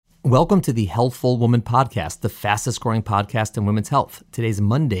Welcome to the Healthful Woman Podcast, the fastest growing podcast in women's health. Today's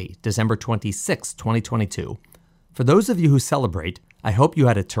Monday, December 26, 2022. For those of you who celebrate, I hope you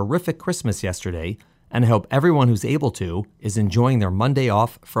had a terrific Christmas yesterday, and I hope everyone who's able to is enjoying their Monday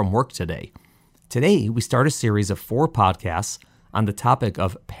off from work today. Today, we start a series of 4 podcasts on the topic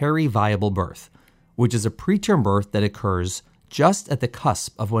of periviable birth, which is a preterm birth that occurs just at the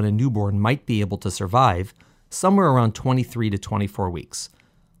cusp of when a newborn might be able to survive, somewhere around 23 to 24 weeks.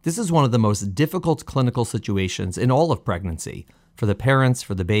 This is one of the most difficult clinical situations in all of pregnancy, for the parents,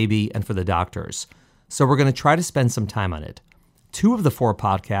 for the baby, and for the doctors. So we're going to try to spend some time on it. 2 of the 4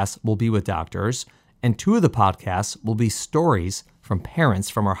 podcasts will be with doctors, and 2 of the podcasts will be stories from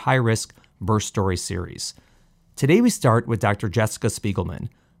parents from our high-risk birth story series. Today we start with Dr. Jessica Spiegelman,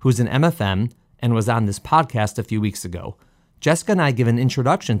 who's an MFM and was on this podcast a few weeks ago. Jessica and I give an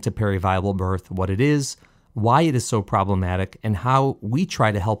introduction to periviable birth, what it is, why it is so problematic, and how we try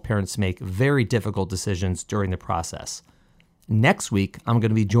to help parents make very difficult decisions during the process. Next week, I'm going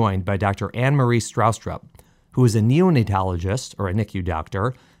to be joined by Dr. Anne-Marie Stroustrup, who is a neonatologist, or a NICU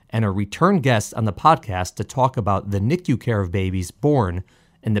doctor, and a return guest on the podcast to talk about the NICU care of babies born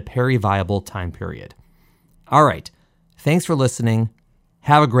in the periviable time period. All right, thanks for listening.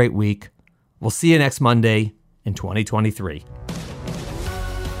 Have a great week. We'll see you next Monday in 2023.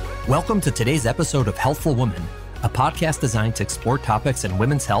 Welcome to today's episode of Healthful Woman, a podcast designed to explore topics in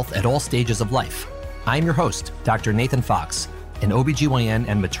women's health at all stages of life. I'm your host, Dr. Nathan Fox, an OBGYN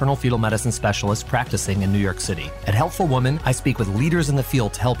and maternal fetal medicine specialist practicing in New York City. At Healthful Woman, I speak with leaders in the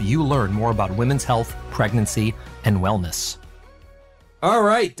field to help you learn more about women's health, pregnancy, and wellness. All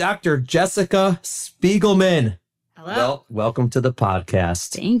right, Dr. Jessica Spiegelman. Hello. Well, welcome to the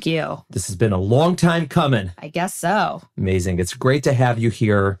podcast. Thank you. This has been a long time coming. I guess so. Amazing. It's great to have you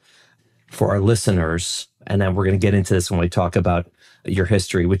here for our listeners. And then we're going to get into this when we talk about your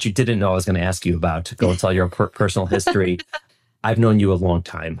history, which you didn't know I was going to ask you about. Go and tell your personal history. I've known you a long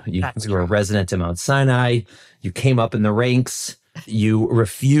time. You were a resident at Mount Sinai. You came up in the ranks. You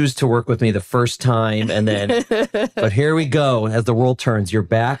refused to work with me the first time. And then, but here we go. As the world turns, you're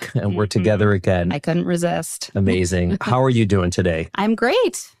back and we're together again. I couldn't resist. Amazing. How are you doing today? I'm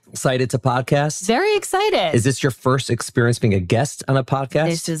great. Excited to podcast? Very excited. Is this your first experience being a guest on a podcast?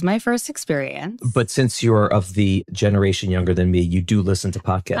 This is my first experience. But since you're of the generation younger than me, you do listen to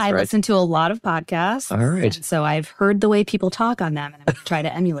podcasts, I right? listen to a lot of podcasts. All right. So I've heard the way people talk on them and I'm going to try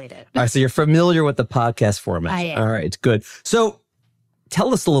to emulate it. All right, so you're familiar with the podcast format. I am. All right, good. So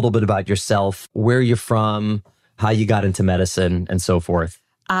tell us a little bit about yourself, where you're from, how you got into medicine, and so forth.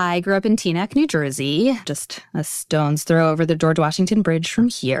 I grew up in Teaneck, New Jersey, just a stone's throw over the George Washington Bridge from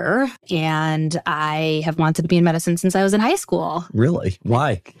here. And I have wanted to be in medicine since I was in high school. Really?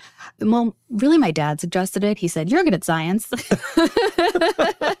 Why? Well, really, my dad suggested it. He said, "You're good at science."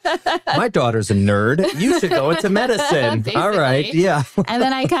 My daughter's a nerd. You should go into medicine. All right. Yeah. And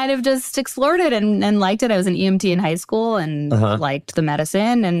then I kind of just explored it and liked it. I was an EMT in high school and liked the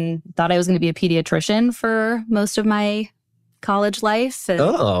medicine and thought I was going to be a pediatrician for most of my college life.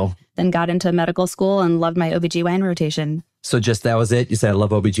 And then got into medical school and loved my OBGYN rotation. So just that was it? You said, I love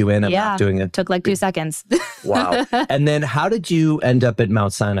OBGYN. I'm not doing it. Took like 2 seconds. Wow. And then how did you end up at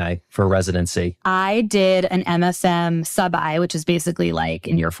Mount Sinai for residency? I did an MFM sub-I, which is basically like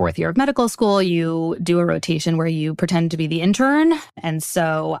in your 4th year of medical school, you do a rotation where you pretend to be the intern. And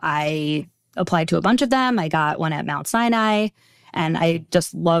so I applied to a bunch of them. I got one at Mount Sinai and I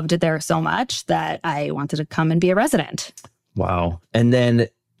just loved it there so much that I wanted to come and be a resident. Wow. And then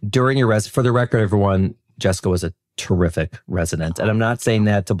during your for the record, everyone, Jessica was a terrific resident. And I'm not saying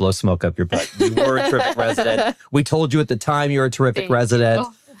that to blow smoke up your butt. You were a terrific resident. We told you at the time you were a terrific resident.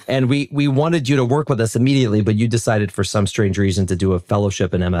 And we wanted you to work with us immediately, but you decided for some strange reason to do a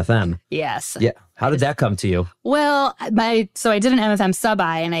fellowship in MFM. Yes. Yeah. How did that come to you? Well, so I did an MFM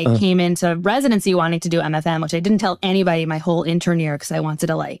sub-I and I came into residency wanting to do MFM, which I didn't tell anybody my whole intern year because I wanted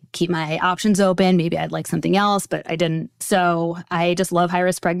to like keep my options open. Maybe I'd like something else, but I didn't. So I just love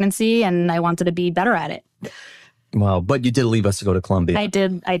high-risk pregnancy and I wanted to be better at it. Well, but you did leave us to go to Columbia. I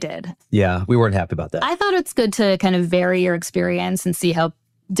did. Yeah, we weren't happy about that. I thought it's good to kind of vary your experience and see how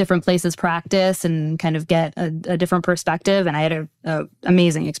different places practice and kind of get a different perspective. And I had an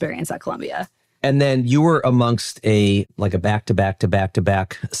amazing experience at Columbia. And then you were amongst a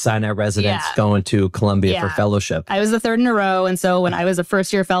back-to-back Sinai residents going to Columbia for fellowship. I was the 3rd in a row. And so when I was a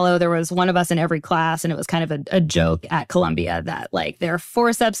first-year fellow, there was one of us in every class. And it was kind of a joke at Columbia that like their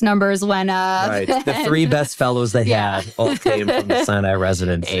forceps numbers went up. Right. The 3 best fellows they had all came from the Sinai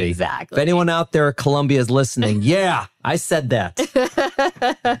residency. Exactly. If anyone out there at Columbia is listening, I said that.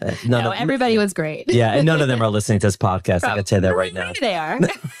 Everybody was great. Yeah, and none of them are listening to this podcast. I can tell you that right now. Maybe they are.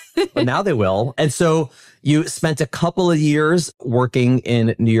 But now they will. And so you spent a couple of years working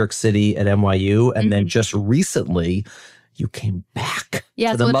in New York City at NYU, and then just recently you came back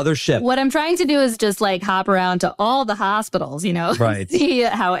to the mothership. What I'm trying to do is just like hop around to all the hospitals, right. See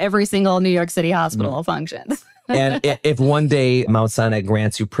how every single New York City hospital functions. And if one day Mount Sinai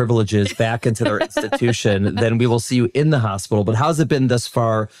grants you privileges back into their institution, then we will see you in the hospital. But how's it been thus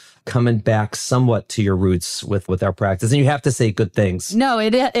far, coming back somewhat to your roots with our practice? And you have to say good things. No,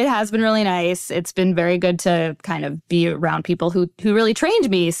 it has been really nice. It's been very good to kind of be around people who really trained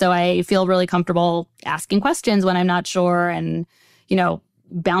me. So I feel really comfortable asking questions when I'm not sure and,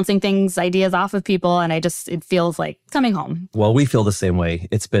 bouncing ideas off of people. And it feels like coming home. Well, we feel the same way.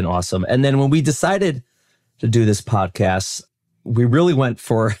 It's been awesome. And then when we decided to do this podcast, we really went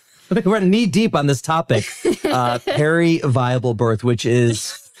knee deep on this topic, peri-viable birth, which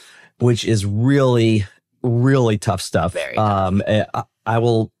is really, really tough stuff. Very tough. I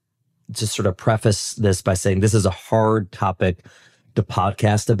will just sort of preface this by saying this is a hard topic to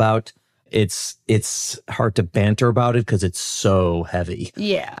podcast about. It's hard to banter about it because it's so heavy.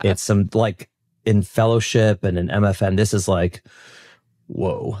 Yeah. It's some in fellowship and in MFM, this is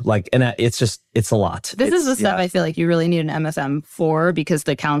whoa, and it's a lot. This is the stuff I feel like you really need an MFM for, because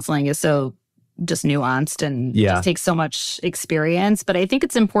the counseling is so just nuanced and just takes so much experience. But I think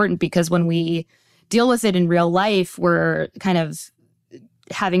it's important because when we deal with it in real life, we're kind of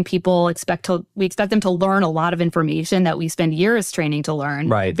having people expect them to learn a lot of information that we spend years training to learn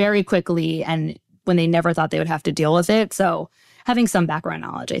very quickly, and when they never thought they would have to deal with it. So having some background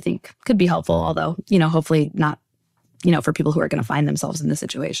knowledge, I think, could be helpful, although, hopefully not for people who are going to find themselves in this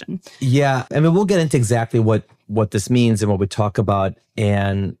situation. Yeah. I mean, we'll get into exactly what this means and what we talk about.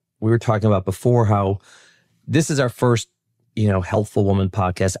 And we were talking about before how this is our first, Healthful Woman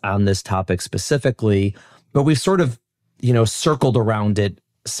podcast on this topic specifically, but we've sort of, circled around it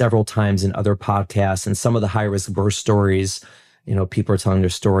several times in other podcasts. And some of the high-risk birth stories, people are telling their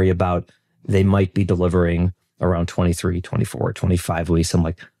story about they might be delivering around 23, 24, 25 weeks. I'm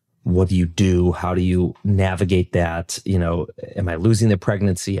like, what do you do? How do you navigate that? Am I losing the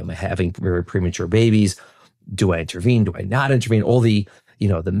pregnancy? Am I having very premature babies? Do I intervene? Do I not intervene? All the,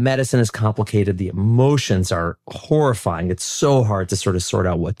 the medicine is complicated. The emotions are horrifying. It's so hard to sort of sort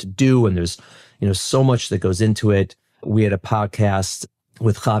out what to do. And there's, so much that goes into it. We had a podcast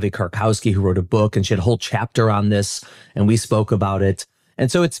with Javi Karkowski, who wrote a book, and she had a whole chapter on this, and we spoke about it.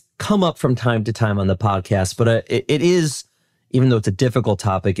 And so it's come up from time to time on the podcast, but it is, even though it's a difficult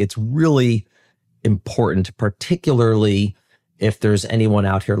topic, it's really important, particularly if there's anyone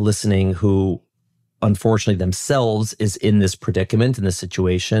out here listening who unfortunately themselves is in this predicament, in this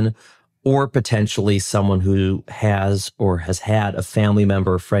situation, or potentially someone who has or has had a family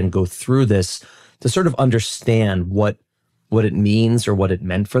member or friend go through this, to sort of understand what it means or what it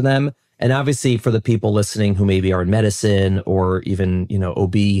meant for them. And obviously for the people listening who maybe are in medicine or even,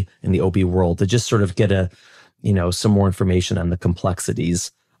 OB, in the OB world, to just sort of get some more information on the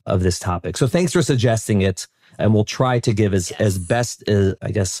complexities of this topic. So thanks for suggesting it. And we'll try to give as best as,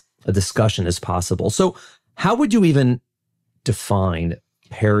 I guess, a discussion as possible. So how would you even define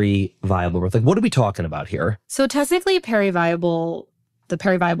peri-viable birth? What are we talking about here? So technically the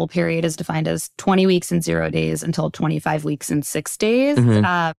peri-viable period is defined as 20 weeks and 0 days until 25 weeks and 6 days.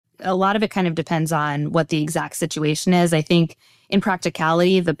 A lot of it kind of depends on what the exact situation is. I think in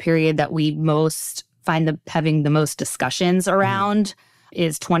practicality, the period that we most find having the most discussions around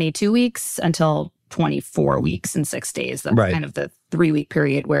is 22 weeks until 24 weeks and 6 days. That's kind of the 3-week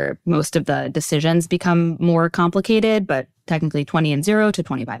period where most of the decisions become more complicated, but technically 20 and 0 to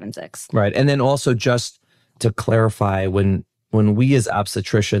 25 and 6. Right. And then also, just to clarify, when we as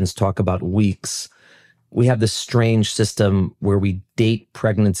obstetricians talk about weeks, we have this strange system where we date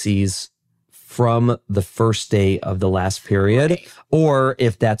pregnancies from the first day of the last period, or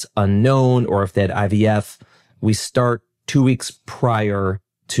if that's unknown, or if they had IVF, we start 2 weeks prior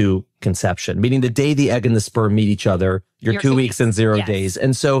to conception, meaning the day the egg and the sperm meet each other, you're 2 weeks and 0 days.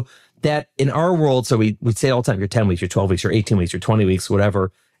 And so that in our world, so we say all the time, you're 10 weeks, you're 12 weeks, you're 18 weeks, you're 20 weeks,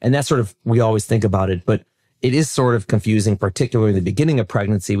 whatever. And that's sort of, we always think about it, but it is sort of confusing, particularly in the beginning of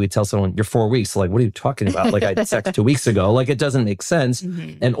pregnancy. We tell someone, you're 4 weeks. What are you talking about? I had sex 2 weeks ago. It doesn't make sense.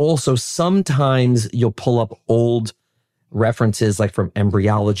 And also sometimes you'll pull up old references from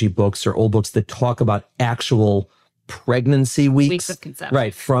embryology books or old books that talk about actual pregnancy weeks of conception.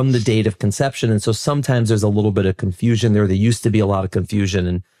 Right, from the date of conception. And so sometimes there's a little bit of confusion there. There used to be a lot of confusion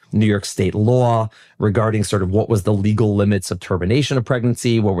in New York state law regarding sort of what was the legal limits of termination of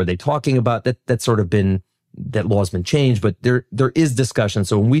pregnancy. What were they talking about? That's sort of been that law has been changed, but there is discussion.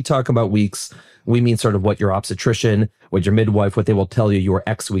 So when we talk about weeks, we mean sort of what your obstetrician, what your midwife, what they will tell you, you are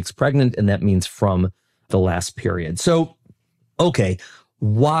X weeks pregnant, and that means from the last period. So, okay,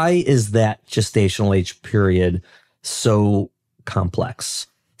 why is that gestational age period so complex?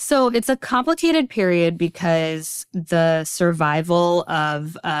 So it's a complicated period because the survival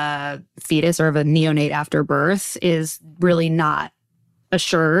of a fetus or of a neonate after birth is really not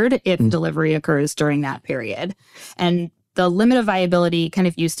assured if delivery occurs during that period. And the limit of viability kind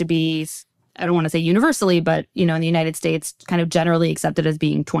of used to be, I don't want to say universally, but, in the United States, kind of generally accepted as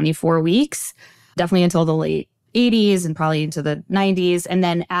being 24 weeks, definitely until the late 80s and probably into the 90s. And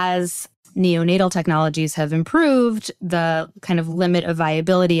then as neonatal technologies have improved, the kind of limit of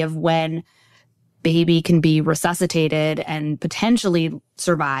viability of when baby can be resuscitated and potentially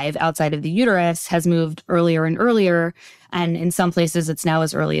survive outside of the uterus has moved earlier and earlier. And in some places, it's now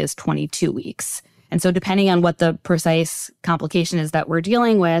as early as 22 weeks. And so depending on what the precise complication is that we're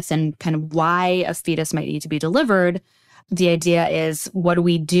dealing with and kind of why a fetus might need to be delivered, the idea is, what do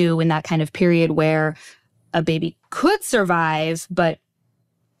we do in that kind of period where a baby could survive, but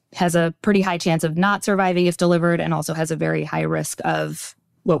has a pretty high chance of not surviving if delivered, and also has a very high risk of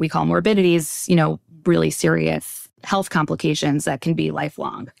what we call morbidities, really serious health complications that can be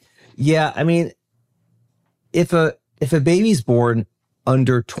lifelong. Yeah, I mean, if a baby's born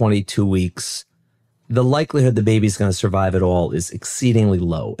under 22 weeks, the likelihood the baby's going to survive at all is exceedingly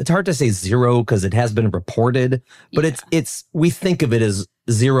low. It's hard to say zero because it has been reported, but it's we think of it as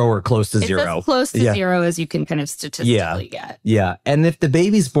zero or close to zero. It's as close to zero as you can kind of statistically get. Yeah. And if the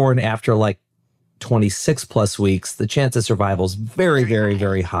baby's born after like 26 plus weeks, the chance of survival is very, very,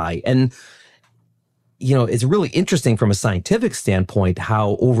 very high. And, it's really interesting from a scientific standpoint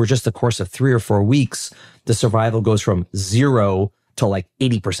how over just the course of 3 or 4 weeks, the survival goes from 0 to like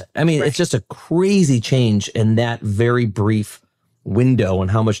 80%. I mean, It's just a crazy change in that very brief window and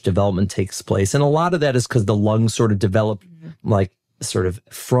how much development takes place. And a lot of that is because the lungs sort of develop like sort of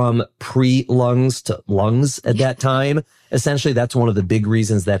from pre-lungs to lungs at that time. Essentially, that's one of the big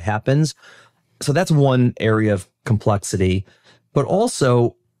reasons that happens. So that's one area of complexity. But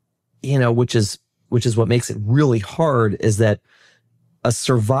also, which is what makes it really hard, is that a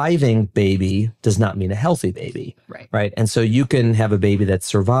surviving baby does not mean a healthy baby. Right. And so you can have a baby that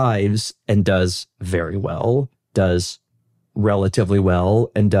survives and does very well, does relatively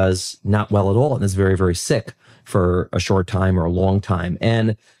well, and does not well at all, and is very, very sick for a short time or a long time.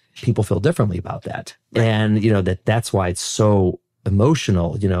 And people feel differently about that. And, that's why it's so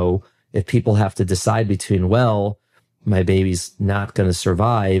emotional. If people have to decide between, well, my baby's not going to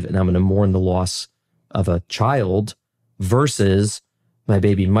survive and I'm going to mourn the loss of a child, versus my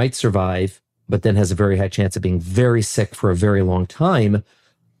baby might survive, but then has a very high chance of being very sick for a very long time.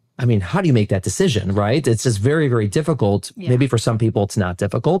 I mean, how do you make that decision, right? It's just very, very difficult. Yeah. Maybe for some people it's not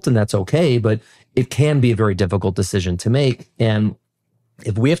difficult, and that's okay, but it can be a very difficult decision to make. And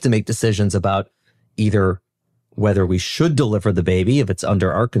if we have to make decisions about either whether we should deliver the baby if it's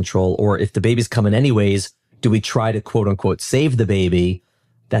under our control, or if the baby's coming anyways, do we try to quote unquote save the baby?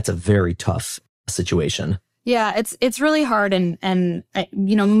 That's a very tough situation. Yeah, it's really hard. And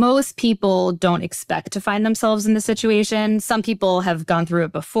most people don't expect to find themselves in this situation. Some people have gone through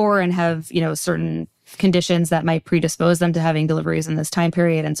it before and have, certain conditions that might predispose them to having deliveries in this time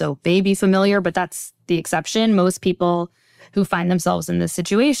period. And so they be familiar, but that's the exception. Most people who find themselves in this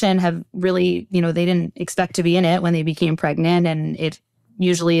situation have really, they didn't expect to be in it when they became pregnant. And it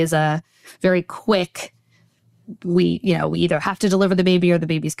usually is a very quick, we either have to deliver the baby or the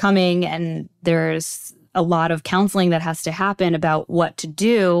baby's coming. And there's a lot of counseling that has to happen about what to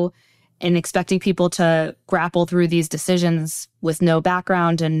do, and expecting people to grapple through these decisions with no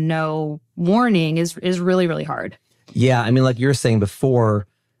background and no warning is really, really hard. Yeah. I mean, like you were saying before,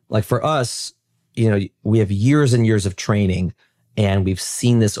 like for us, we have years and years of training, and we've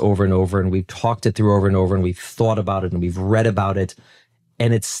seen this over and over, and we've talked it through over and over, and we've thought about it and we've read about it.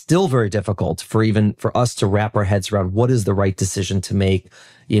 And it's still very difficult for us to wrap our heads around what is the right decision to make,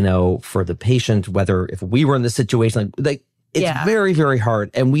 for the patient, whether if we were in this situation, it's very, very hard.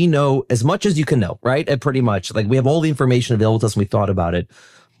 And we know as much as you can know, right? And pretty much we have all the information available to us and we thought about it.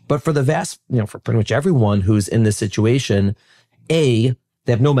 But for the vast, for pretty much everyone who's in this situation, A,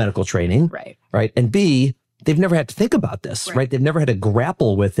 they have no medical training, right? And B, they've never had to think about this, right? They've never had to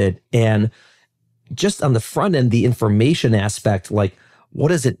grapple with it. And just on the front end, the information aspect, what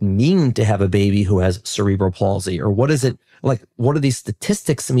does it mean to have a baby who has cerebral palsy? Or what is it what do these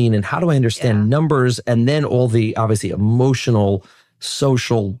statistics mean? And how do I understand numbers? And then all the obviously emotional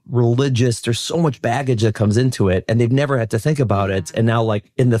social, religious. There's so much baggage that comes into it, and they've never had to think about it. And now,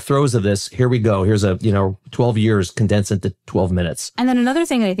 like in the throes of this, here we go. Here's 12 years condensed into 12 minutes. And then another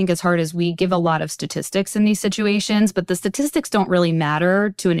thing that I think is hard is we give a lot of statistics in these situations, but the statistics don't really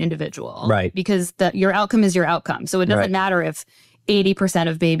matter to an individual. Right. Because your outcome is your outcome. So it doesn't matter if 80%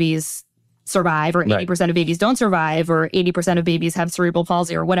 of babies survive or 80% of babies don't survive or 80% of babies have cerebral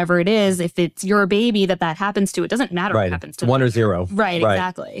palsy or whatever it is. If it's your baby that happens to, it doesn't matter what happens to 1 or 0. Right,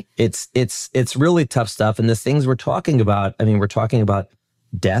 exactly. It's really tough stuff. And the things we're talking about, we're talking about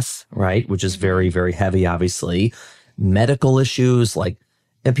death, right? Which is very, very heavy, obviously. Medical issues,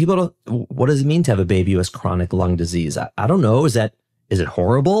 and people don't, what does it mean to have a baby who has chronic lung disease? I don't know. Is it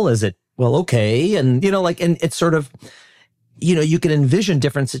horrible? Is it, well, okay. And, and it's sort of, you can envision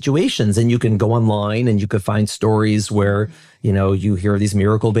different situations, and you can go online and you could find stories where, you hear these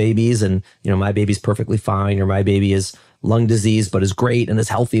miracle babies and, my baby's perfectly fine, or my baby is lung disease, but is great and is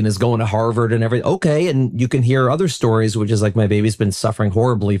healthy and is going to Harvard and everything. Okay. And you can hear other stories, which is like, my baby's been suffering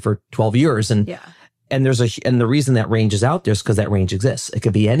horribly for 12 years. And, and the reason that range is out there is because that range exists. It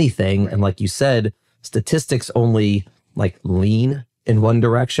could be anything. Right. And like you said, statistics only lean in one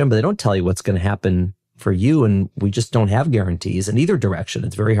direction, but they don't tell you what's going to happen for you. And we just don't have guarantees in either direction.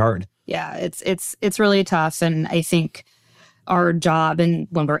 It's very hard. Yeah, it's really tough. And I think our job, and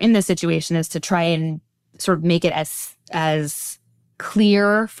when we're in this situation, is to try and sort of make it as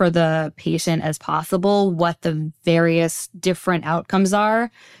clear for the patient as possible what the various different outcomes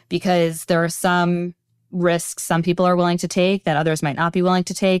are, because there are some risks some people are willing to take that others might not be willing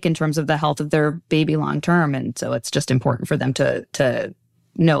to take in terms of the health of their baby long term. And so it's just important for them to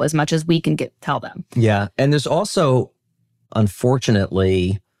know as much as we can tell them. Yeah. And there's also,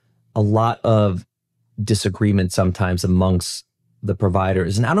 unfortunately, a lot of disagreement sometimes amongst the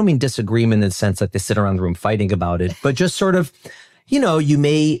providers. And I don't mean disagreement in the sense that they sit around the room fighting about it, but just sort of, you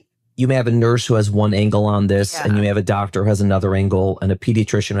may have a nurse who has one angle on this, and you may have a doctor who has another angle, and a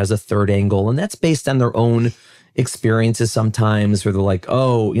pediatrician who has a third angle. And that's based on their own experiences sometimes, where they're like,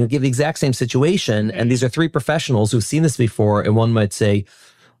 oh, give the exact same situation. And these are three professionals who've seen this before. And one might say,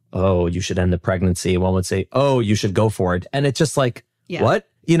 oh, you should end the pregnancy. And one would say, oh, you should go for it. And it's just like, what?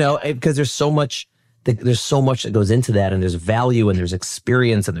 Because there's so much that goes into that, and there's value, and there's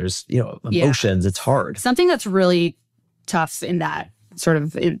experience, and there's, emotions. It's hard. Something that's really tough in that sort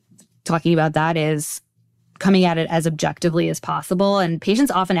of talking about that is coming at it as objectively as possible. And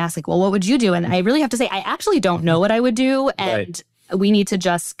patients often ask, well, what would you do? And I really have to say, I actually don't know what I would do. And we need to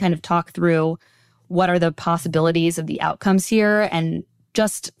just kind of talk through what are the possibilities of the outcomes here. And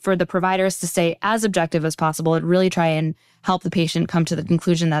just for the providers to stay as objective as possible and really try and help the patient come to the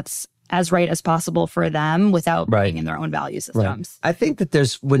conclusion that's as right as possible for them without being in their own value systems. I think that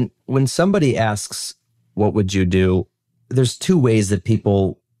there's, when somebody asks, what would you do? There's two ways that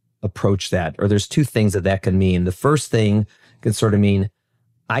people approach that, or there's two things that can mean. The first thing can sort of mean,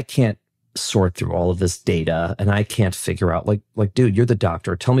 I can't sort through all of this data, and I can't figure out, like, dude, you're the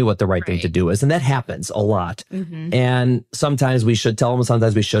doctor. Tell me what the right thing to do is. And that happens a lot. Mm-hmm. And sometimes we should tell them,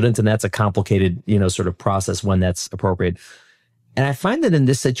 sometimes we shouldn't. And that's a complicated, sort of process when that's appropriate. And I find that in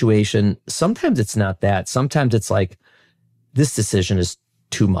this situation, sometimes it's not that. Sometimes it's like, this decision is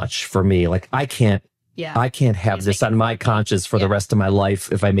too much for me. Like, I can't have this on my conscience for the rest of my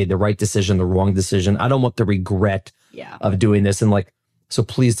life if I made the right decision, the wrong decision. I don't want the regret of doing this. And so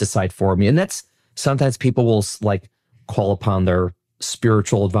please decide for me. And that's, sometimes people will call upon their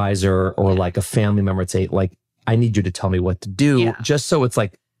spiritual advisor or a family member and say, I need you to tell me what to do, just so it's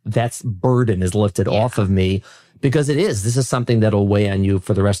that's burden is lifted off of me, because this is something that'll weigh on you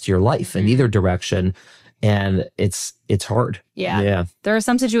for the rest of your life in either direction. And it's hard. Yeah. There are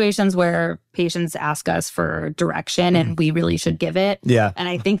some situations where patients ask us for direction and we really should give it. Yeah. And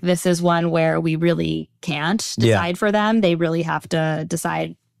I think this is one where we really can't decide for them. They really have to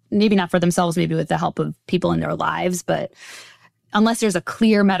decide, maybe not for themselves, maybe with the help of people in their lives, but unless there's a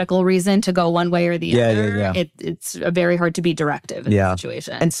clear medical reason to go one way or the other, it's very hard to be directive in the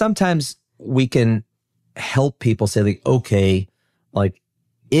situation. And sometimes we can help people say, okay,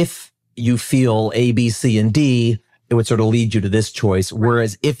 if you feel A, B, C, and D, it would sort of lead you to this choice.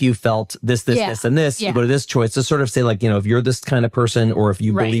 Whereas if you felt this, and this, you go to this choice. To sort of say, if you're this kind of person, or if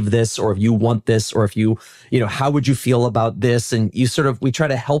you believe this, or if you want this, or if you, how would you feel about this? And we try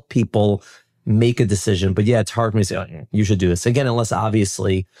to help people make a decision. But it's hard for me to say, oh, you should do this. Again, unless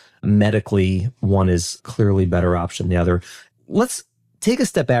obviously medically one is clearly better option than the other. Let's take a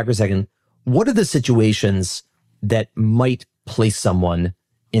step back for a second. What are the situations that might place someone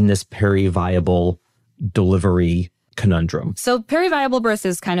in this peri-viable delivery conundrum? So periviable birth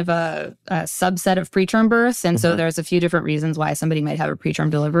is kind of a subset of preterm births. And so there's a few different reasons why somebody might have a preterm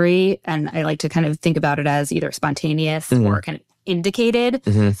delivery. And I like to kind of think about it as either spontaneous or kind of indicated.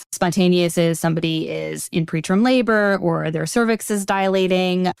 Spontaneous is somebody is in preterm labor or their cervix is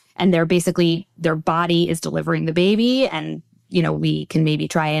dilating and they're basically, their body is delivering the baby. And we can maybe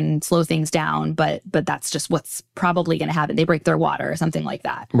try and slow things down, but that's just what's probably going to happen. They break their water or something like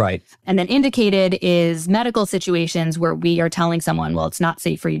that. Right. And then indicated is medical situations where we are telling someone, well, it's not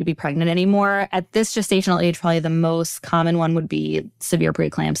safe for you to be pregnant anymore. At this gestational age, probably the most common one would be severe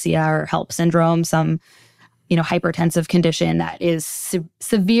preeclampsia or HELLP syndrome, some hypertensive condition that is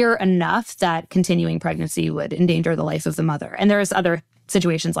severe enough that continuing pregnancy would endanger the life of the mother. And there's other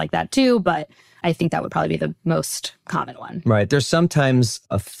situations like that too, but I think that would probably be the most common one. Right. There's sometimes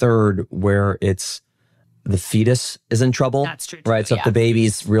a third where it's the fetus is in trouble. That's true. Right. So if the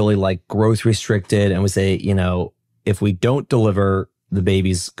baby's really like growth restricted and we say, if we don't deliver, the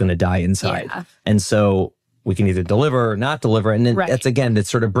baby's going to die inside. Yeah. And so we can either deliver or not deliver. And then that's, again, that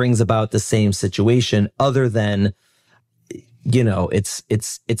sort of brings about the same situation other than, it's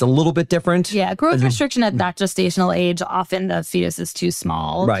a little bit different. Yeah. Growth restriction at that gestational age, often the fetus is too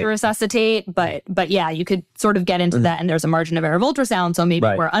small to resuscitate. But yeah, you could sort of get into that and there's a margin of error of ultrasound. So maybe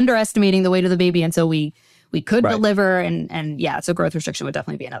we're underestimating the weight of the baby. And so we could deliver and yeah, so growth restriction would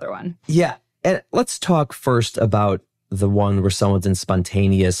definitely be another one. Yeah. And let's talk first about the one where someone's in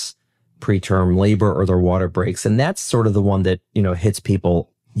spontaneous preterm labor or their water breaks. And that's sort of the one that, hits people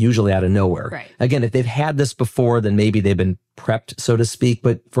usually out of nowhere. Right. Again, if they've had this before, then maybe they've been prepped, so to speak.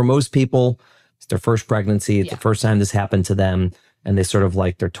 But for most people, it's their first pregnancy. It's the first time this happened to them. And they sort of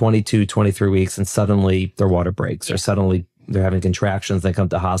like, they're 22, 23 weeks and suddenly their water breaks or suddenly they're having contractions. They come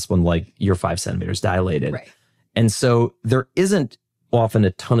to hospital and like, you're 5 centimeters dilated. Right. And so there isn't often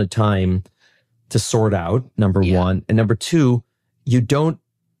a ton of time to sort out, number one. And number two, you don't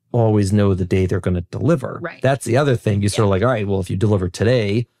always know the day they're going to deliver. Right. That's the other thing. You sort of like, all right, well, if you deliver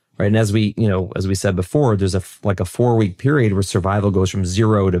today, right? And as we said before, there's a 4-week period where survival goes from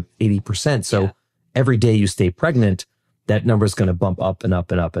 0 to 80%. So every day you stay pregnant, that number is going to bump up and up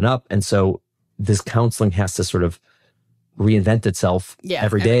and up and up. And so this counseling has to sort of reinvent itself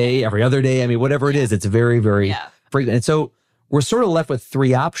every day, every other day. I mean, whatever it is, it's very, very frequent. And so we're sort of left with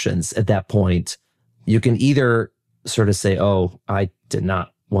 3 options at that point. You can either sort of say, oh, I did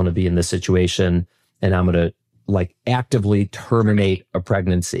not want to be in this situation and I'm going to like actively terminate a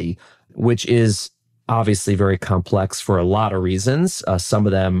pregnancy, which is obviously very complex for a lot of reasons. Some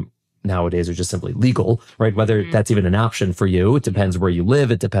of them nowadays are just simply legal, right? Whether that's even an option for you, it depends where you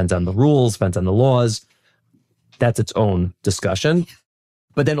live. It depends on the rules, depends on the laws. That's its own discussion.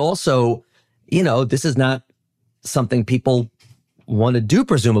 But then also, this is not something people want to do,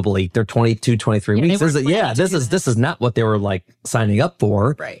 presumably. They're 22, 23 weeks. This is not what they were like signing up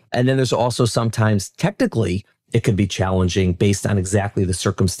for. Right. And then there's also sometimes technically it can be challenging based on exactly the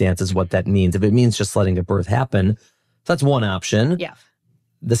circumstances, what that means. If it means just letting a birth happen, that's one option. Yeah.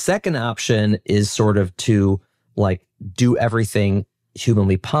 The second option is sort of to like do everything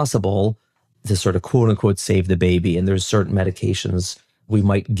humanly possible to sort of quote unquote save the baby. And there's certain medications we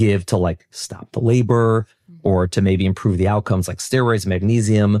might give to like stop the labor or to maybe improve the outcomes like steroids,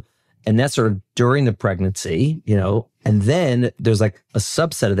 magnesium. And that's sort of during the pregnancy, and then there's like a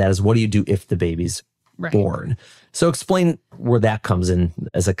subset of that is what do you do if the baby's born? So explain where that comes in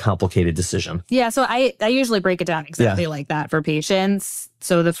as a complicated decision. Yeah. So I usually break it down exactly like that for patients.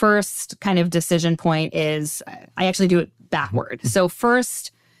 So the first kind of decision point is I actually do it backward. So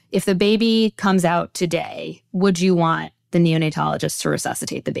first, if the baby comes out today, would you want the neonatologist to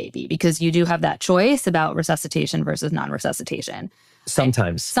resuscitate the baby? Because you do have that choice about resuscitation versus non-resuscitation.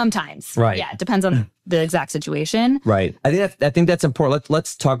 Sometimes. Right. Yeah. It depends on the exact situation. Right. I think that's important.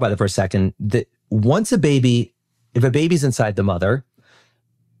 Let's talk about it for a second. If a baby's inside the mother,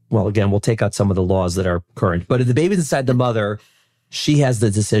 well, again, we'll take out some of the laws that are current, but if the baby's inside the mother, she has the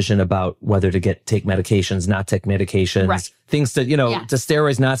decision about whether to take medications, not take medications, things to, to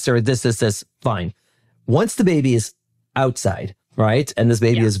steroids, not steroids, this, fine. Once the baby is outside, right? And this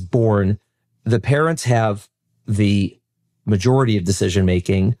baby is born, the parents have the majority of decision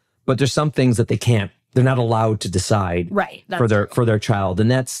making, but there's some things that they're not allowed to decide for their child.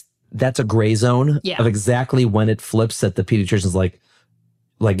 And that's a gray zone of exactly when it flips that the pediatrician's like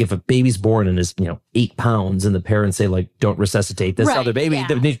if a baby's born and is, 8 pounds and the parents say like, don't resuscitate this other baby,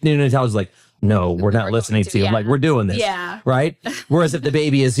 the neonatologist is like, no, we're not listening to you. I'm like, we're doing this. Yeah. Right. Whereas if the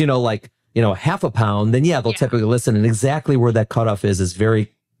baby is, half a pound, then they'll typically listen. And exactly where that cutoff is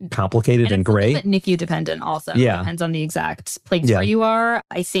very complicated and gray. It's a little bit NICU dependent also. Yeah. Depends on the exact place where you are.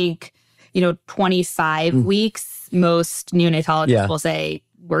 I think, 25 weeks most neonatologists will say,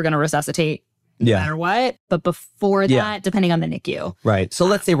 we're going to resuscitate no matter what. But before that, depending on the NICU. Right. So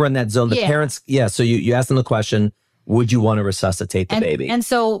let's say we're in that zone. The parents, so you ask them the question, would you want to resuscitate the baby? And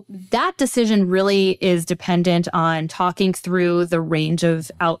so that decision really is dependent on talking through the range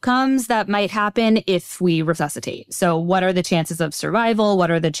of outcomes that might happen if we resuscitate. So what are the chances of survival?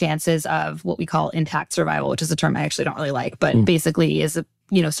 What are the chances of what we call intact survival, which is a term I actually don't really like, but basically is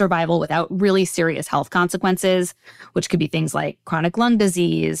survival without really serious health consequences, which could be things like chronic lung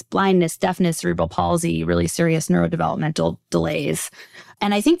disease, blindness, deafness, cerebral palsy, really serious neurodevelopmental delays.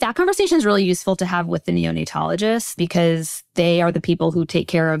 And I think that conversation is really useful to have with the neonatologists because they are the people who take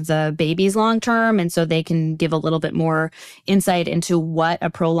care of the babies long term. And so they can give a little bit more insight into what a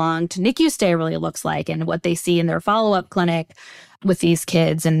prolonged NICU stay really looks like and what they see in their follow-up clinic with these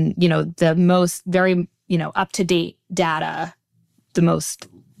kids. And, the most very, up-to-date data, the most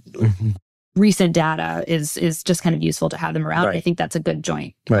recent data is just kind of useful to have them around. Right. I think that's a good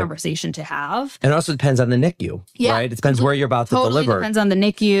joint conversation to have. And it also depends on the NICU, right? It depends where you're about to deliver. Depends on the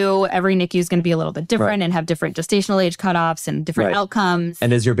NICU. Every NICU is going to be a little bit different and have different gestational age cutoffs and different outcomes.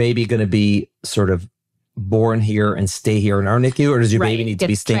 And is your baby going to be sort of born here and stay here in our NICU, or does your baby need to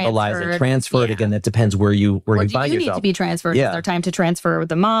be stabilized and transferred? Again, that depends where you find yourself. You need to be transferred. Is there time to transfer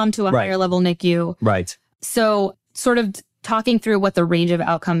the mom to a higher level NICU? Right. So sort of talking through what the range of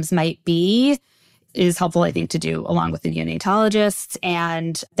outcomes might be is helpful, I think, to do along with the neonatologists.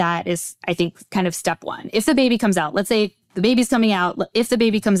 And that is, I think, kind of step one. If the baby comes out, let's say the baby's coming out. If the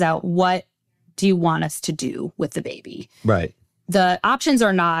baby comes out, what do you want us to do with the baby? Right. The options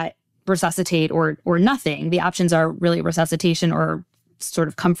are not resuscitate or nothing. The options are really resuscitation or sort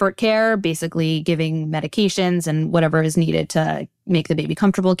of comfort care, basically giving medications and whatever is needed to make the baby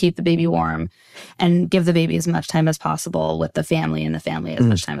comfortable, keep the baby warm, and give the baby as much time as possible with the family and the family as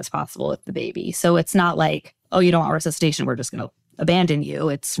much time as possible with the baby. So it's not like, oh, you don't want resuscitation, we're just going to abandon you.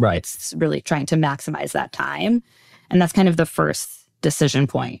 It's really trying to maximize that time. And that's kind of the first decision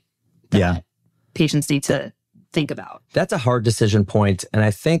point that patients need to think about. That's a hard decision point. And I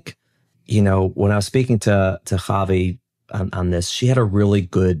think, when I was speaking to Javi on this, she had a really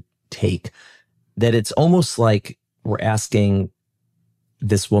good take that it's almost like we're asking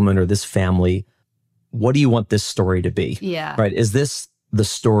this woman or this family, what do you want this story to be? Yeah. Right. Is this the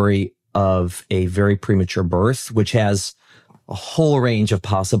story of a very premature birth, which has a whole range of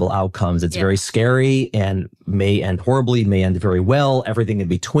possible outcomes? It's very scary and may end horribly, may end very well, everything in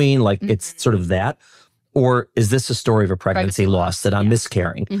between. Like it's sort of that. Or is this a story of a pregnancy loss that I'm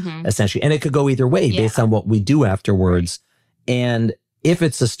miscarrying, essentially? And it could go either way based on what we do afterwards. And if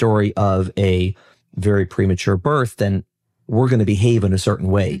it's a story of a very premature birth, then we're going to behave in a certain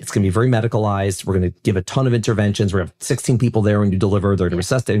way. It's going to be very medicalized. We're going to give a ton of interventions. We're going to have 16 people there when you deliver. They're going to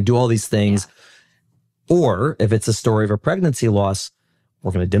resuscitate and do all these things. Or if it's a story of a pregnancy loss,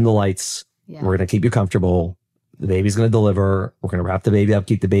 we're going to dim the lights. We're going to keep you comfortable. The baby's going to deliver. We're going to wrap the baby up,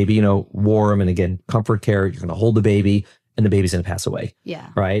 keep the baby, warm. And again, comfort care. You're going to hold the baby and the baby's going to pass away. Yeah.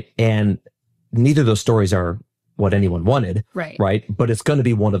 Right. And neither of those stories are what anyone wanted. Right. But it's going to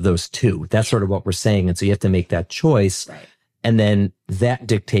be one of those two. That's sort of what we're saying. And so you have to make that choice. Right. And then that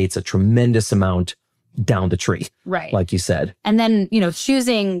dictates a tremendous amount down the tree. Right. Like you said. And then,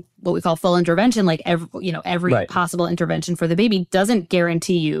 choosing what we call full intervention, like every possible intervention for the baby doesn't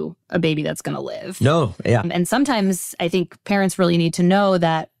guarantee you a baby that's going to live. No. Yeah. And sometimes I think parents really need to know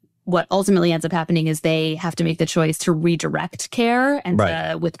that what ultimately ends up happening is they have to make the choice to redirect care and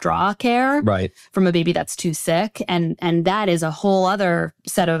to withdraw care from a baby that's too sick. And that is a whole other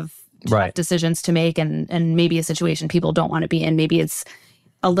set of tough decisions to make and maybe a situation people don't want to be in. Maybe it's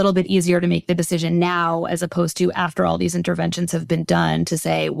a little bit easier to make the decision now as opposed to after all these interventions have been done to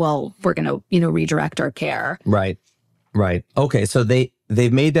say, well, we're going to, redirect our care. Right. Okay. So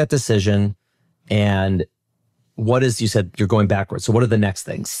they've made that decision. And what is, you said you're going backwards. So what are the next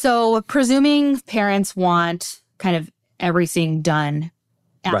things? So presuming parents want kind of everything done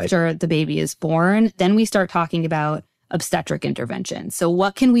after the baby is born, then we start talking about obstetric intervention. So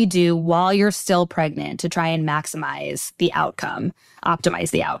what can we do while you're still pregnant to try and maximize the outcome,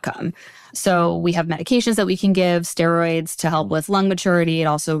 optimize the outcome? So we have medications that we can give, steroids to help with lung maturity. It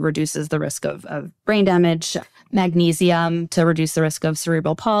also reduces the risk of brain damage, magnesium to reduce the risk of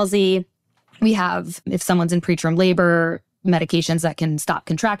cerebral palsy. We have, if someone's in preterm labor, medications that can stop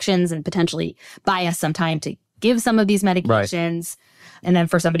contractions and potentially buy us some time to give some of these medications. And then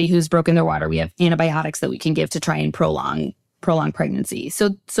for somebody who's broken their water, we have antibiotics that we can give to try and prolong pregnancy.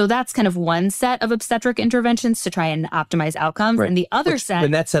 So that's kind of one set of obstetric interventions to try and optimize outcomes. And the other set...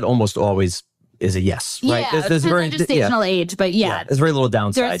 And that set almost always is a yes, right? Yeah, there's very gestational age, but there's very little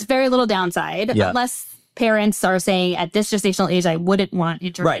downside. There's very little downside, unless parents are saying at this gestational age, I wouldn't want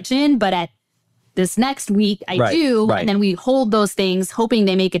intervention, but at this next week I do. Right. And then we hold those things hoping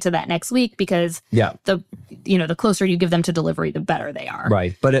they make it to that next week because the closer you give them to delivery, the better they are.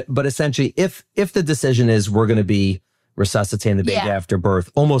 Right. But essentially, if the decision is we're going to be resuscitating the baby after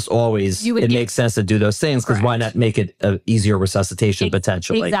birth, almost always it makes sense to do those things because why not make it an easier resuscitation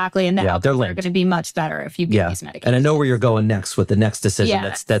potentially? Exactly. And the outcomes are going to be much better if you give these medications. And I know where you're going next with the next decision.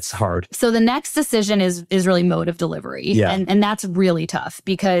 That's hard. So the next decision is really mode of delivery. Yeah. And that's really tough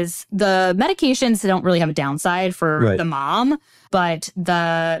because the medications don't really have a downside for the mom, but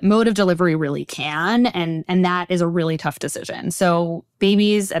the mode of delivery really can. And that is a really tough decision. So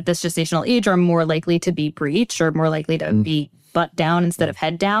babies at this gestational age are more likely to be breech or more likely to be butt down instead of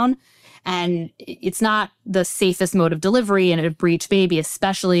head down. And it's not the safest mode of delivery in a breech baby,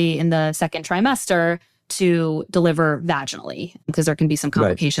 especially in the second trimester, to deliver vaginally because there can be some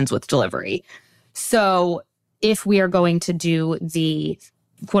complications with delivery. So if we are going to do the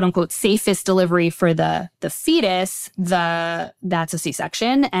quote unquote safest delivery for the fetus, that's a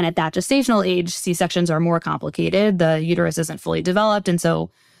C-section. And at that gestational age, C-sections are more complicated. The uterus isn't fully developed. And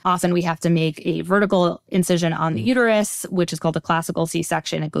so often we have to make a vertical incision on the uterus, which is called a classical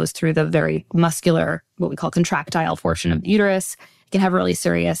C-section. It goes through the very muscular, what we call contractile portion of the uterus. It can have really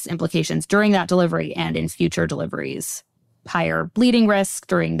serious implications during that delivery and in future deliveries. Higher bleeding risk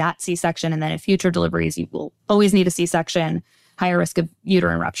during that C-section. And then in future deliveries, you will always need a C-section. Higher risk of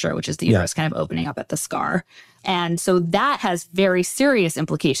uterine rupture, which is the uterus kind of opening up at the scar. And so that has very serious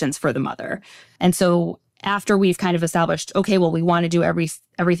implications for the mother. And so after we've kind of established, okay, well, we want to do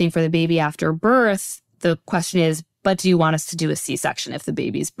everything for the baby after birth, the question is, but do you want us to do a C-section if the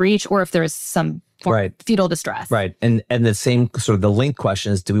baby's breech or if there's some form of fetal distress? Right. And the same sort of the linked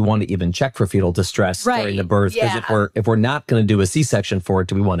question is, do we want to even check for fetal distress during the birth? Because if we're not going to do a C-section for it,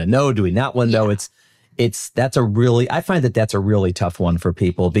 do we want to know? Do we not want to know? I find that's a really tough one for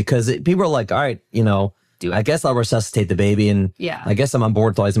people because people are like, all right, I guess I'll resuscitate the baby and I guess I'm on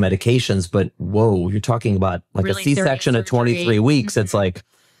board with all these medications, but whoa, you're talking about like really a C-section at 23 weeks. It's like,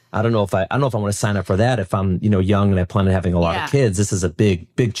 I don't know if I want to sign up for that if I'm, young and I plan on having a lot of kids. This is a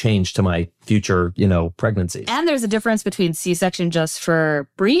big change to my future, pregnancies. And there's a difference between C-section just for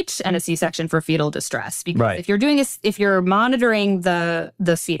breech and a C-section for fetal distress. Because if you're monitoring the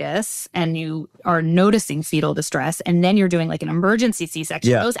fetus and you are noticing fetal distress and then you're doing like an emergency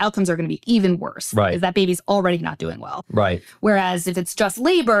C-section, those outcomes are going to be even worse. Right. Because that baby's already not doing well. Right. Whereas if it's just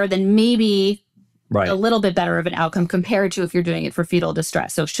labor, then maybe a little bit better of an outcome compared to if you're doing it for fetal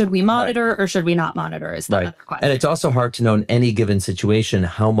distress. So should we monitor or should we not monitor is the question. And it's also hard to know in any given situation,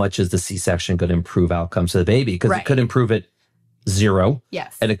 how much is the C-section going to improve outcomes of the baby? Because it could improve it 0.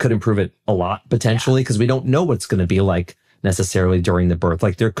 Yes. And it could improve it a lot potentially because we don't know what it's going to be like necessarily during the birth.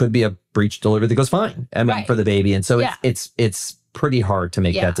 Like there could be a breech delivery that goes fine for the baby. And so it's pretty hard to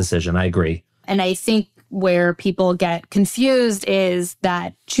make that decision. I agree. And I think where people get confused is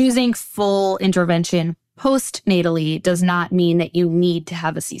that choosing full intervention postnatally does not mean that you need to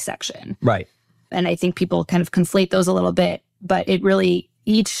have a C-section. Right. And I think people kind of conflate those a little bit, but it really,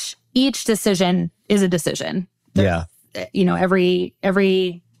 each decision is a decision. There's,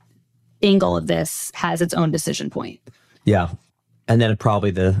 every angle of this has its own decision point. Yeah. And then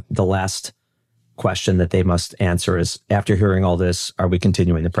probably the last question that they must answer is, after hearing all this, are we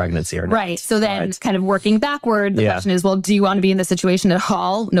continuing the pregnancy or not? Right. So then kind of working backward, the question is, well, do you want to be in this situation at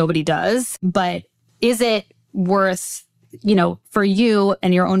all? Nobody does. But is it worth, for you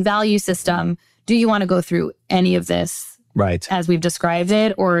and your own value system, do you want to go through any of this as we've described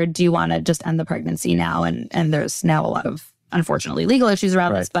it? Or do you want to just end the pregnancy now? And there's now a lot of, unfortunately, legal issues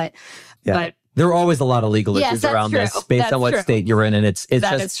around this, but there are always a lot of legal issues around this based on what state you're in. And it's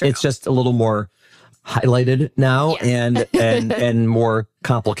just a little more highlighted now and more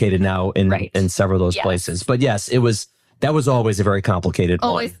complicated now in several of those places. But yes, that was always a very complicated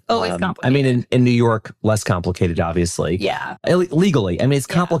always complicated. I mean, in New York, less complicated, obviously. Yeah. Legally. I mean, it's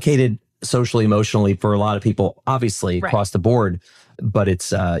complicated socially, emotionally for a lot of people, obviously, across the board. But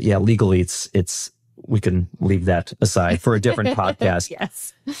it's, legally, it's we can leave that aside for a different podcast.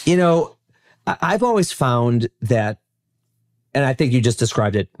 Yes. I've always found that, and I think you just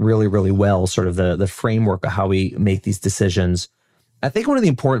described it really, really well, sort of the framework of how we make these decisions. I think one of the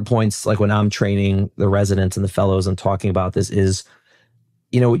important points, like when I'm training the residents and the fellows and talking about this is,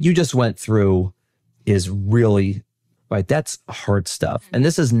 what you just went through is really, that's hard stuff. And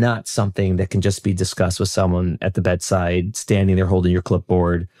this is not something that can just be discussed with someone at the bedside, standing there holding your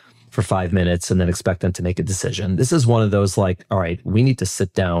clipboard for 5 minutes and then expect them to make a decision. This is one of those like, all right, we need to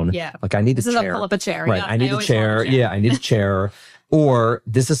sit down. Yeah. Like I need a chair. This is pull up a chair. Right. Yeah, I need a chair. Yeah, I need a chair. Or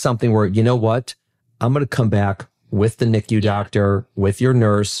this is something where, you know what? I'm going to come back with the NICU doctor, with your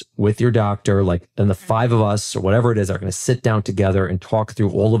nurse, with your doctor, like, and the five of us or whatever it is are going to sit down together and talk through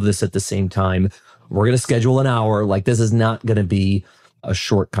all of this at the same time. We're going to schedule an hour. Like, this is not going to be a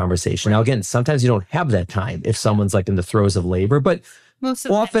short conversation. Now, again, sometimes you don't have that time if someone's like in the throes of labor, but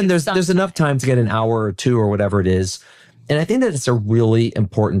often there's enough time to get an hour or two or whatever it is. And I think that it's a really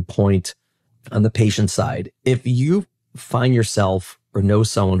important point on the patient side. If you find yourself or know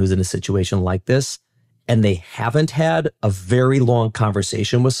someone who's in a situation like this, and they haven't had a very long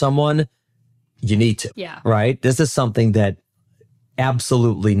conversation with someone, you need to, right? This is something that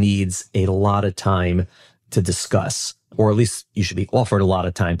absolutely needs a lot of time to discuss, or at least you should be offered a lot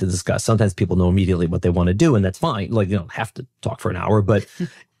of time to discuss. Sometimes people know immediately what they want to do, and that's fine. Like, you don't have to talk for an hour, but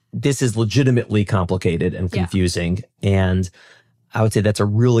this is legitimately complicated and confusing. And I would say that's a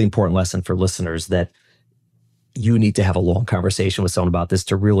really important lesson for listeners, that you need to have a long conversation with someone about this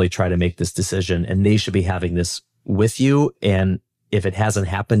to really try to make this decision. And they should be having this with you. And if it hasn't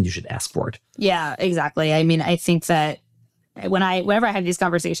happened, you should ask for it. Yeah, exactly. I mean, I think that whenever I have these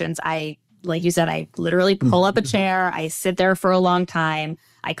conversations, like you said, I literally pull up a chair. I sit there for a long time.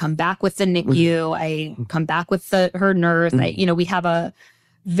 I come back with the NICU. I come back with her nurse. We have a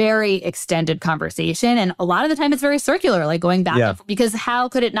very extended conversation. And a lot of the time it's very circular, like going back, because how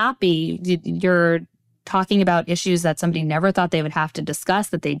could it not be? You're talking about issues that somebody never thought they would have to discuss,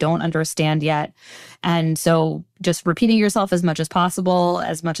 that they don't understand yet. And so just repeating yourself as much as possible,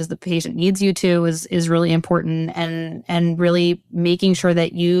 as much as the patient needs you to, is really important. And really making sure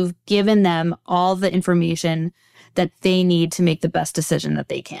that you've given them all the information that they need to make the best decision that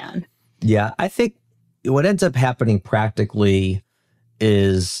they can. Yeah, I think what ends up happening practically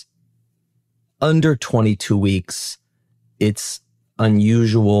is under 22 weeks, it's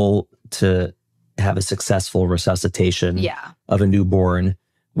unusual to have a successful resuscitation of a newborn,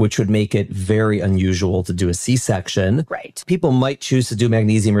 which would make it very unusual to do a C-section. Right. People might choose to do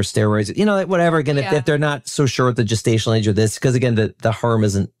magnesium or steroids, whatever. Again, if they're not so sure at the gestational age of this, because again, the harm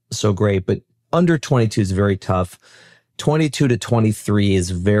isn't so great, but under 22 is very tough. 22 to 23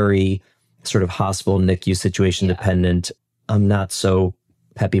 is very sort of hospital NICU situation dependent. I'm not so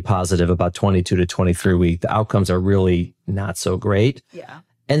peppy positive about 22 to 23 week. The outcomes are really not so great. Yeah.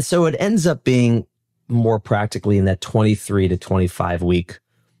 And so it ends up being more practically in that 23 to 25 week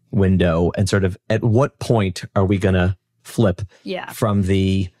window. And sort of at what point are we going to flip from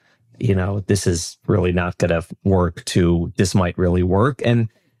the, this is really not going to work to this might really work. And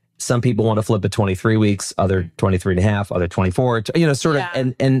some people want to flip at 23 weeks, other 23 and a half, other 24,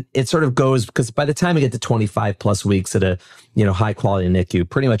 and it sort of goes, because by the time you get to 25 plus weeks at a, high quality NICU,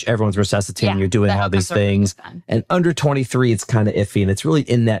 pretty much everyone's resuscitating, you're doing all these things. And under 23, it's kind of iffy, and it's really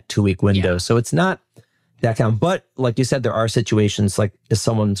in that 2-week window. So it's not that kind. But like you said, there are situations like if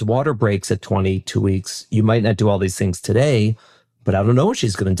someone's water breaks at 22 weeks, you might not do all these things today, but I don't know when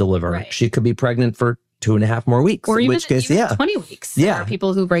she's going to deliver. Right. She could be pregnant for 2.5 more weeks. Or even, in which case, 20 weeks. There are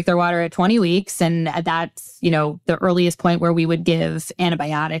people who break their water at 20 weeks. And that's, the earliest point where we would give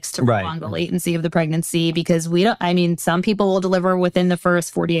antibiotics to prolong the latency of the pregnancy, because some people will deliver within the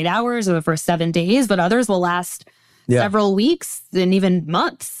first 48 hours or the first 7 days, but others will last several weeks and even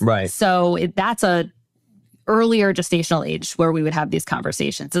months. Right. So that's a earlier gestational age where we would have these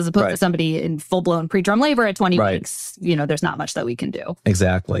conversations, as opposed to somebody in full-blown preterm labor at 20 weeks. There's not much that we can do.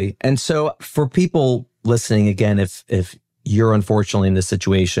 Exactly. And so for people listening, again, if you're unfortunately in this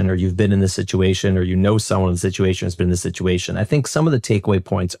situation, or you've been in this situation, or someone in the situation has been in this situation, I think some of the takeaway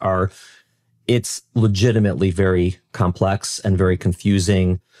points are it's legitimately very complex and very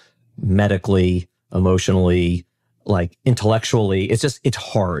confusing medically, emotionally, like intellectually. It's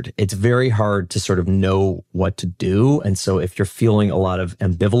hard. It's very hard to sort of know what to do. And so if you're feeling a lot of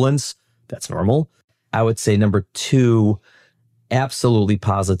ambivalence, that's normal. I would say number 2, absolutely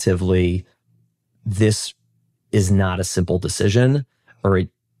positively, this is not a simple decision, or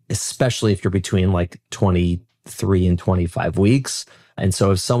especially if you're between like 23 and 25 weeks. And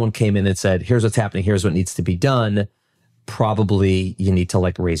so if someone came in and said, here's what's happening, here's what needs to be done, probably you need to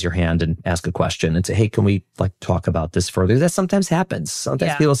like raise your hand and ask a question and say, hey, can we like talk about this further? That sometimes happens.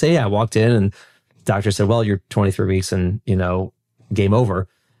 Sometimes people say, I walked in and the doctor said, well, you're 23 weeks and, game over.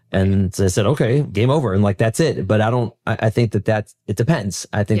 And so I said, okay, game over. And like, that's it. But I think that it depends.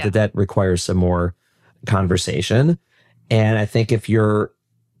 I think that requires some more conversation. And I think if you're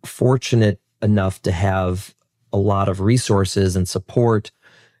fortunate enough to have a lot of resources and support,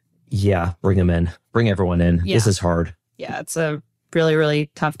 bring them in, bring everyone in. This is hard. Yeah, it's a really,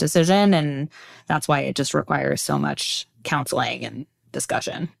 really tough decision. And that's why it just requires so much counseling and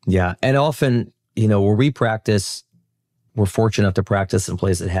discussion. Yeah. And often, where we practice, we're fortunate enough to practice in a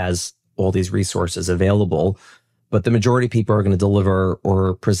place that has all these resources available. But the majority of people are going to deliver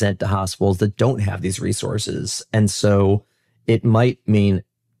or present to hospitals that don't have these resources. And so it might mean,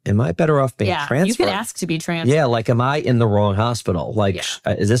 am I better off being transferred? You can ask to be transferred. Yeah, like, am I in the wrong hospital? Like,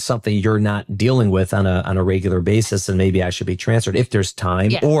 is this something you're not dealing with on a regular basis, and maybe I should be transferred if there's time?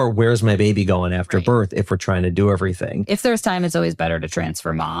 Yeah. Or where's my baby going after birth if we're trying to do everything? If there's time, it's always better to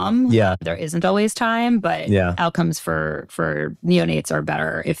transfer mom. Yeah. There isn't always time, but outcomes for neonates are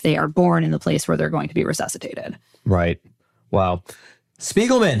better if they are born in the place where they're going to be resuscitated. Right. Wow.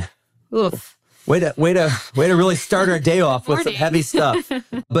 Spiegelman. Oof. Way to really start our day off with some heavy stuff.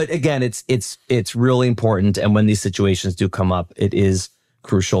 But again, it's really important. And when these situations do come up, it is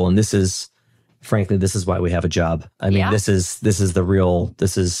crucial. And this is why we have a job. I mean, this is the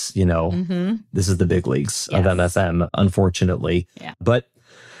big leagues of MFM, unfortunately. Yeah. But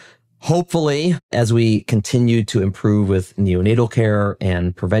hopefully, as we continue to improve with neonatal care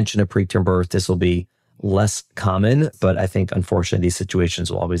and prevention of preterm birth, this will be less common, but I think unfortunately these situations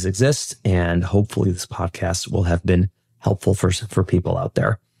will always exist. And hopefully this podcast will have been helpful for people out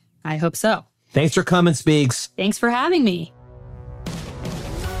there. I hope so. Thanks for coming, Speaks. Thanks for having me.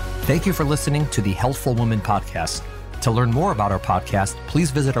 Thank you for listening to the Healthful Woman Podcast. To learn more about our podcast,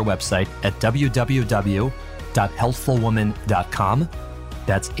 please visit our website at www.healthfulwoman.com.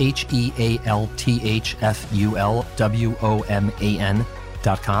 That's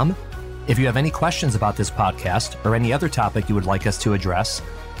HEALTHFULWOMAN.com. If you have any questions about this podcast or any other topic you would like us to address,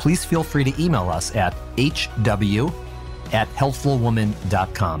 please feel free to email us at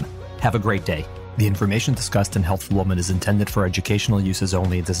hw@healthfulwoman.com. Have a great day. The information discussed in Healthful Woman is intended for educational uses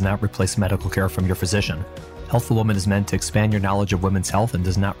only and does not replace medical care from your physician. Healthful Woman is meant to expand your knowledge of women's health and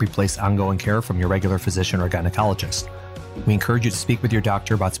does not replace ongoing care from your regular physician or gynecologist. We encourage you to speak with your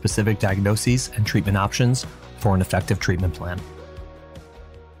doctor about specific diagnoses and treatment options for an effective treatment plan.